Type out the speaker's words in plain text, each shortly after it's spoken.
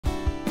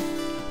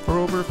For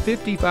over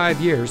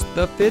 55 years,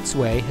 the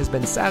Fitzway has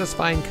been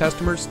satisfying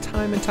customers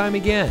time and time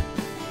again.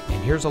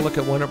 And here's a look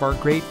at one of our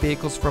great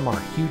vehicles from our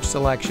huge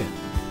selection,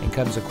 and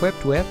comes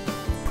equipped with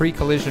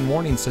pre-collision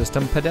warning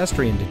system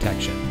pedestrian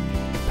detection,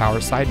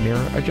 power side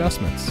mirror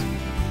adjustments,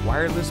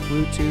 wireless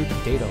Bluetooth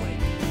data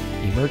link,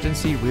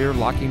 emergency rear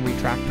locking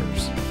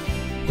retractors,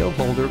 hill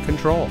holder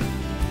control,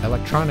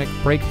 electronic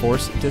brake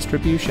force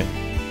distribution,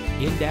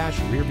 in-dash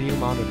rear view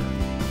monitor,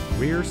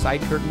 rear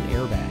side curtain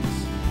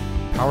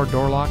airbags, power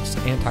door locks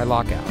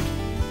anti-lockout,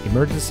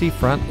 emergency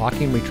front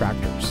locking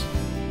retractors.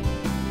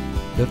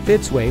 The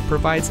Fitzway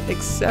provides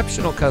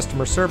exceptional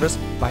customer service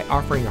by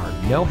offering our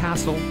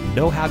no-hassle,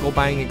 no-haggle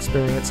buying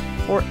experience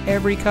for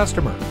every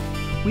customer.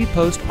 We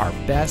post our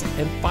best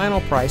and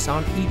final price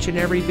on each and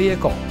every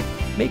vehicle,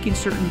 making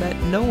certain that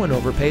no one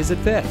overpays at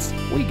Fitz.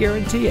 We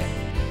guarantee it.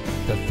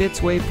 The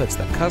Fitzway puts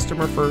the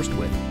customer first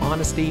with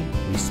honesty,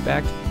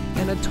 respect,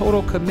 and a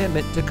total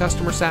commitment to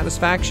customer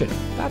satisfaction.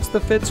 That's the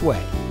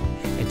Fitzway.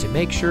 And to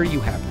make sure you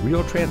have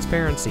real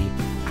transparency,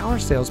 our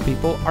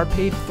salespeople are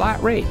paid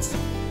flat rates.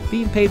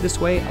 Being paid this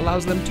way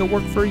allows them to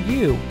work for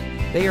you.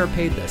 They are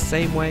paid the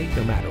same way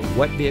no matter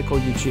what vehicle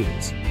you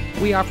choose.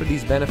 We offer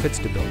these benefits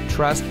to build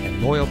trust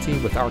and loyalty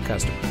with our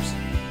customers.